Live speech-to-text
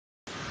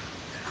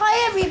Hi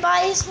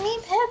everybody, it's me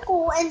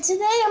Pickle, and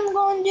today I'm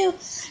going to do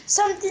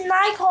something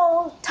I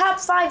call top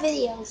 5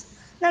 videos.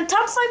 Now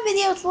top 5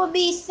 videos will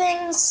be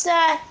things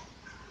that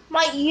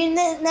you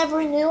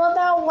never knew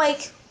about,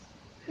 like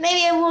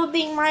maybe it will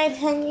be my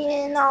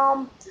opinion,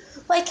 kind of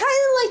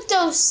like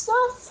those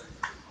stuff,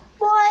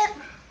 but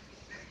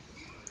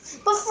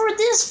for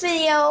this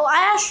video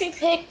I actually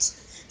picked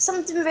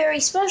something very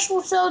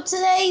special. So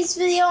today's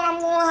video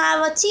I'm going to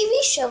have a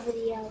TV show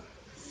video,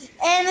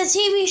 and the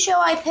TV show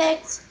I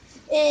picked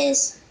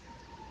is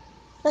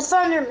the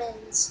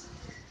Thundermets.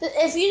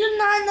 If you do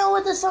not know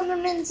what the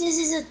Thundermets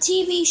is a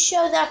TV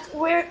show that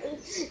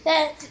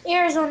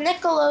airs on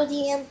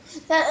Nickelodeon.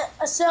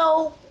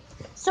 So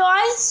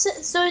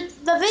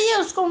the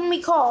video is going to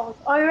be called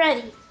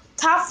already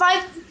top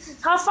five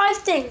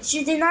things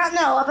you did not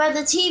know about the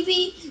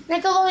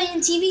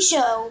Nickelodeon TV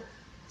show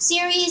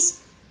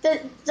series the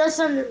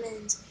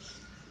Thunderments.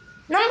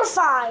 Number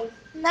 5.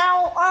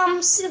 Now,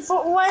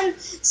 for when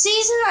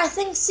I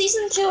think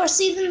season 2 or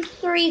season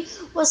 3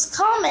 was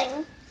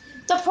coming,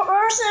 the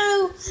person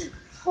who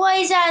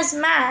plays as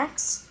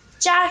Max,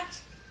 Jack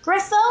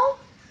Griffo,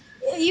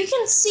 you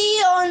can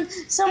see on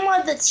some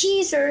of the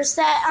teasers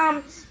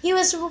that he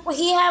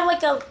had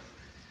like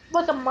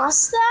a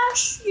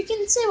mustache. You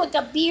can see like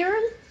a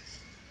beard,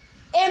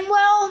 and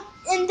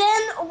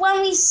then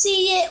when we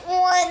see it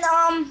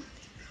on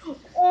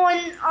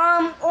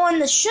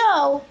the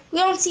show, we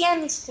don't see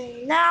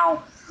anything.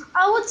 Now,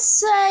 I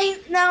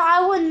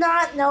would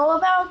not know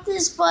about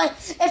this, but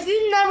if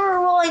you never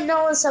really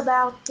notice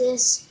about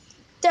this,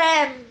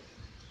 then,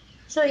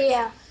 so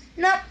yeah.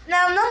 Now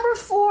number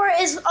 4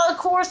 is, of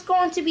course,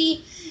 going to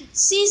be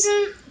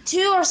season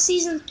 2 or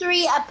season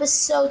 3,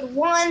 episode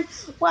 1,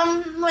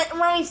 when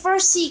we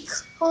first see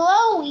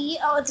Chloe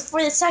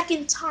for the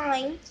second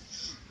time.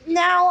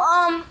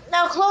 Now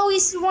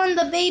Chloe's one of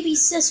the baby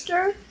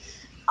sister.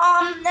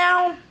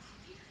 Now,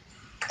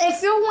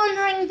 if you're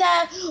wondering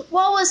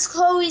what was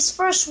Chloe's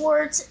first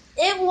words,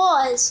 it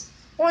was,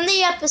 on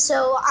the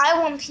episode, I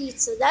want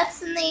pizza. That's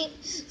the name,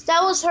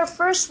 that was her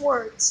first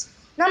words.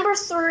 Number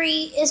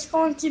 3 is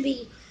going to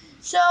be,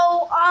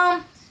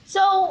 are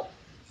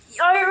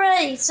you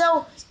ready?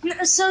 So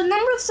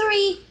number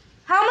 3,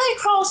 how many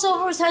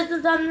crossovers has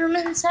the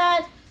Thunderments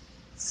had?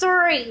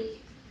 3.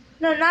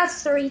 No, not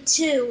 3,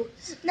 2.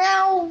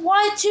 Now,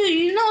 why 2?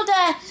 You know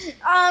that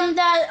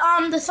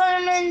the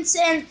Thunderments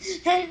and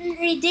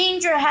Henry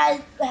Danger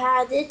had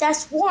it.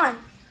 That's 1.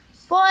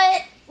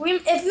 But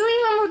if you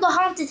remember the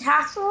Haunted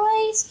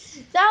Hathaways,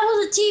 that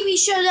was a TV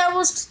show that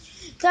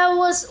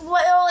was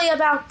really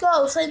about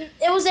ghosts, and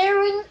it was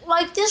airing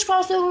this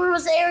crossover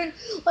was airing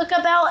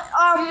about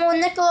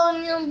on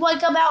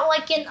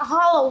Nickelodeon in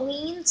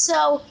Halloween.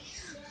 So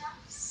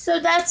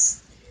that's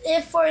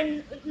it for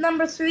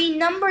number 3.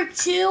 Number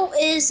 2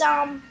 is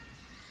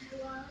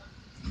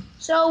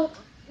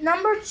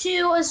number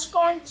 2 is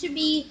going to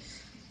be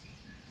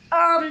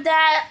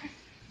that.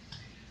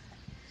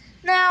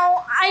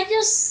 Now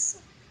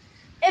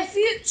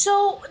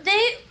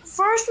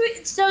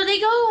they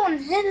go on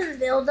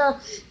Hiddenville,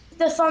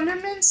 the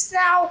Thunderments.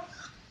 Now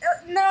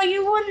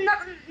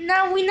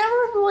we never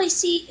really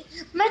see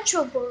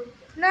Metrobird.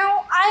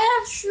 Now,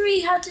 I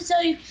actually have to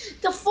tell you,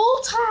 the full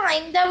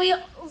time that we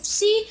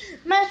see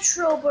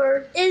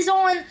Metrobird is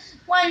on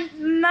when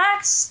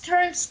Max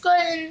turns good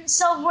and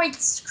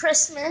celebrates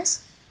Christmas.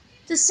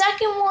 The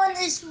second one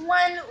is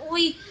when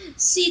we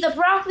see the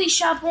broccoli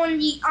shop on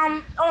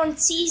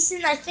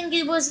season, I think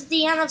it was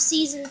the end of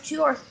season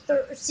 2 or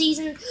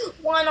season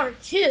 1 or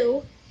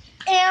 2,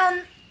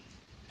 and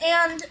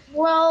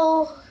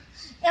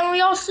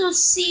we also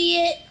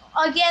see it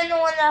again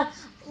on a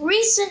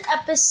recent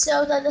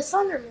episode of the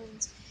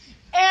Thunderments.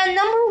 And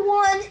number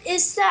 1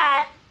 is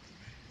that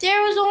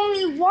there was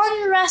only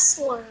one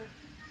wrestler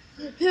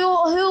who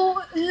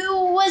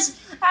was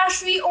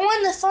actually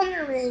on the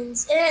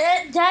Thunderments,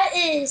 and that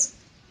is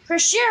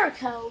Chris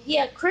Jericho.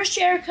 Yeah, Chris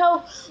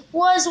Jericho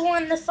was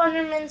on the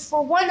Thunderments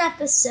for one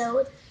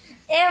episode.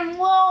 And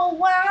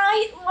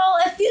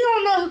if you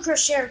don't know who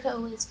Chris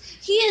Jericho is,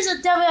 he is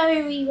a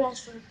WWE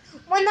wrestler.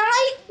 When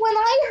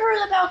I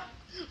heard about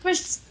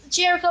Chris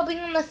Jericho being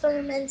on the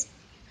Thunderments,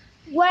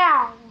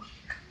 wow.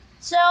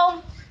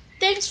 So,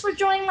 thanks for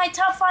joining my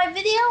top 5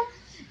 video.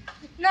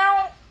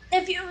 Now,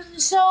 if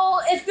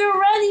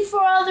you're ready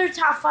for other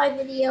top 5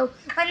 video,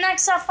 my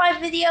next top 5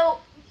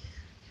 video,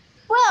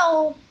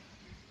 well,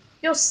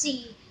 you'll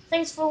see.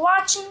 Thanks for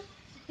watching.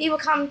 Leave a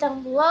comment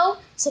down below.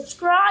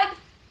 Subscribe.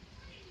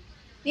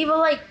 Leave a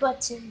like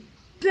button.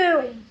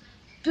 Boom.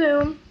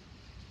 Boom.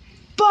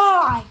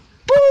 Bye.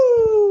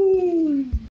 Boom.